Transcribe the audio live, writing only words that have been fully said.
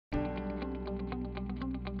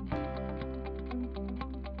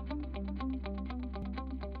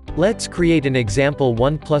Let's create an example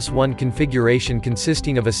 1+1 configuration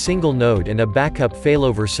consisting of a single node and a backup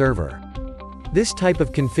failover server. This type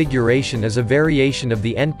of configuration is a variation of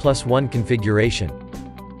the N+1 configuration.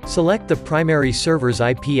 Select the primary server's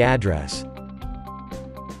IP address.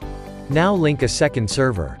 Now link a second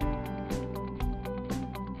server.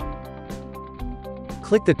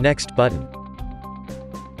 Click the Next button.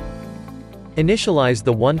 Initialize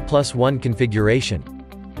the 1+1 configuration.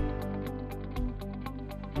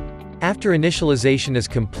 After initialization is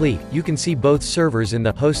complete, you can see both servers in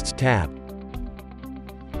the Hosts tab.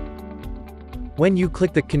 When you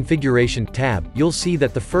click the Configuration tab, you'll see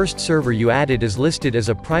that the first server you added is listed as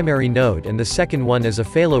a primary node and the second one as a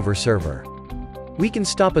failover server. We can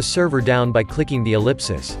stop a server down by clicking the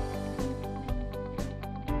ellipsis.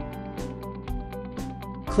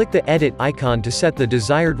 Click the Edit icon to set the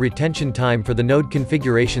desired retention time for the node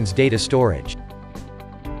configuration's data storage.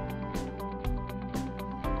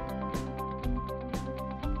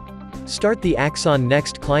 Start the Axxon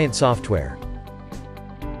Next client software.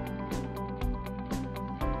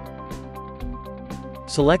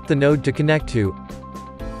 Select the node to connect to,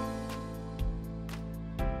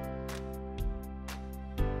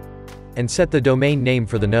 and set the domain name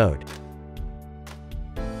for the node.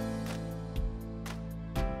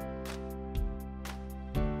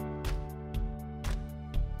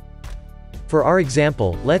 For our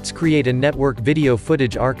example, let's create a network video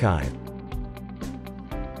footage archive.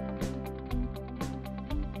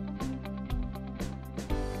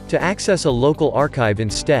 To access a local archive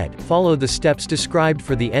instead, follow the steps described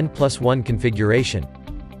for the N+1 configuration.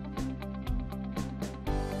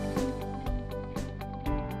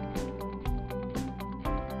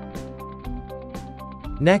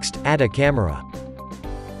 Next, add a camera.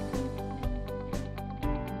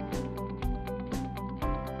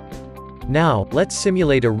 Now, let's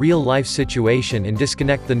simulate a real-life situation and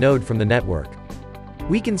disconnect the node from the network.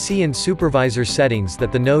 We can see in Supervisor settings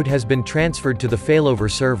that the node has been transferred to the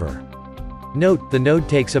failover server. Note, the node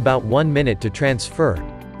takes about 1 minute to transfer.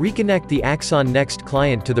 Reconnect the Axxon Next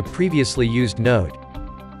client to the previously used node.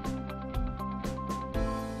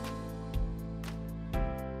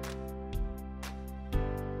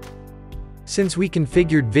 Since we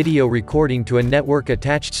configured video recording to a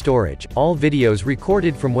network-attached storage, all videos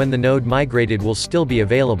recorded from when the node migrated will still be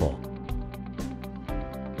available.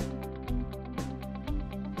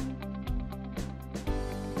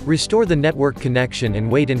 Restore the network connection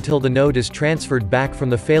and wait until the node is transferred back from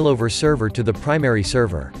the failover server to the primary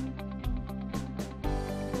server.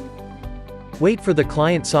 Wait for the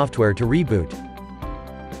client software to reboot.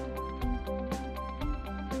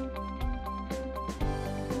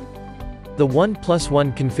 The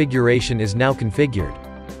 1+1 configuration is now configured.